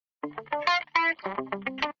Hi,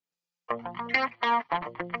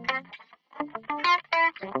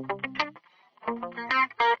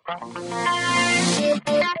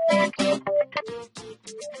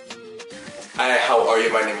 how are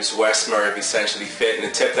you? My name is Wess Murray of Essentially Fit, and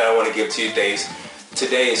the tip that I want to give to you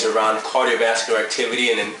today is around cardiovascular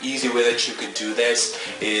activity, and an easy way that you could do this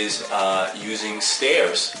is using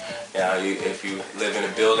stairs. If you live in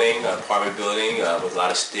a building, an apartment building with a lot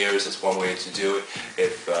of stairs, that's one way to do it.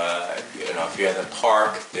 If you're at the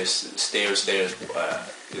park, there's stairs there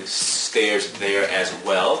as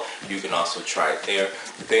well. You can also try it there.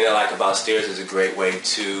 The thing I like about stairs is a great way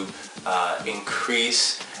to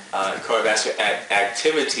increase cardiovascular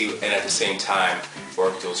activity and at the same time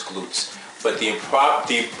work those glutes. But the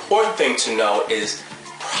important thing to know is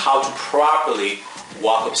how to properly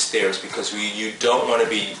walk upstairs, because you don't want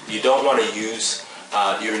to use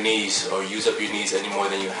your knees or use up your knees any more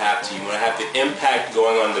than you have to. You want to have the impact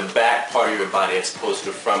going on the back part of your body as opposed to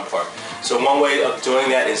the front part. So one way of doing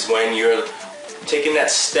that is when you're taking that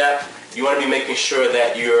step, you want to be making sure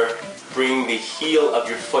that you're bringing the heel of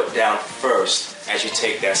your foot down first as you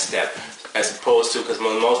take that step, as opposed to, because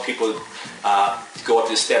most people go up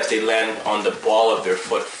the steps, they land on the ball of their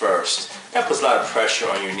foot first. That puts a lot of pressure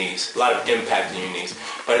on your knees, a lot of impact on your knees.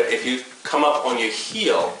 But if you come up on your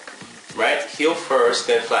heel, right, heel first,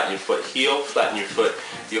 then flatten your foot, heel, flatten your foot,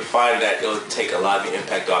 you'll find that it'll take a lot of the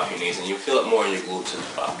impact off your knees, and you'll feel it more in your glutes as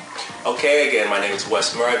well. Okay, again, my name is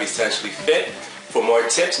Wess Murray of Essentially Fit. For more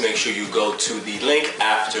tips, make sure you go to the link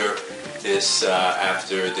after this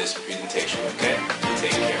presentation, okay?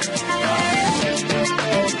 Take care.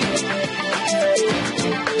 Bye.